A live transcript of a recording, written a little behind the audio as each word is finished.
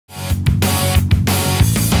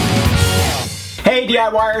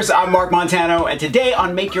DIYers, I'm Mark Montano, and today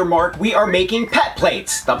on Make Your Mark, we are making pet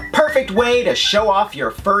plates, the perfect way to show off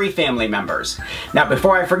your furry family members. Now,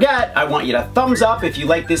 before I forget, I want you to thumbs up if you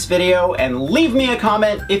like this video and leave me a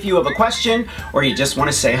comment if you have a question or you just want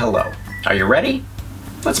to say hello. Are you ready?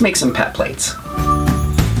 Let's make some pet plates.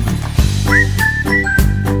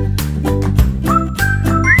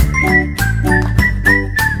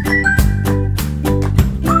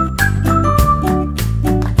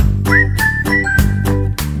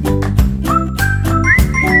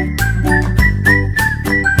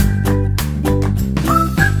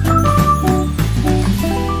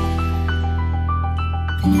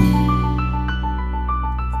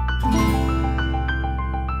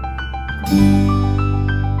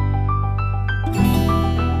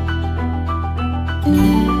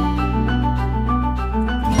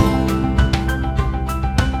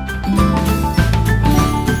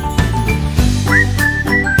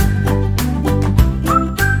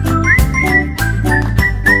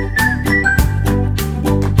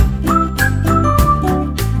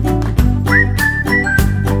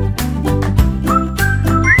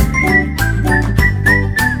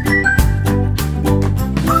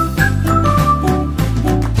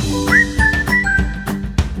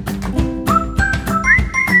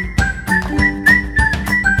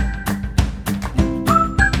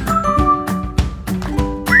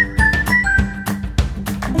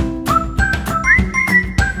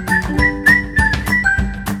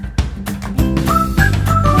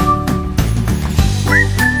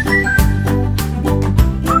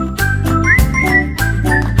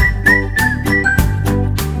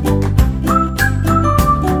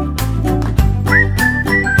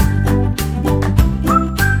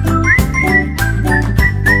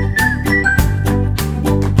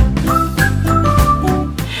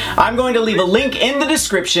 I'm going to leave a link in the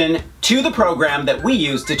description to the program that we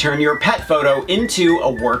use to turn your pet photo into a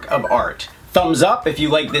work of art. Thumbs up if you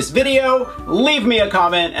like this video, leave me a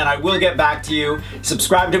comment and I will get back to you.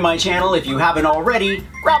 Subscribe to my channel if you haven't already,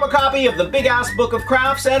 grab a copy of the Big Ass Book of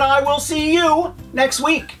Crafts, and I will see you next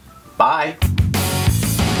week. Bye.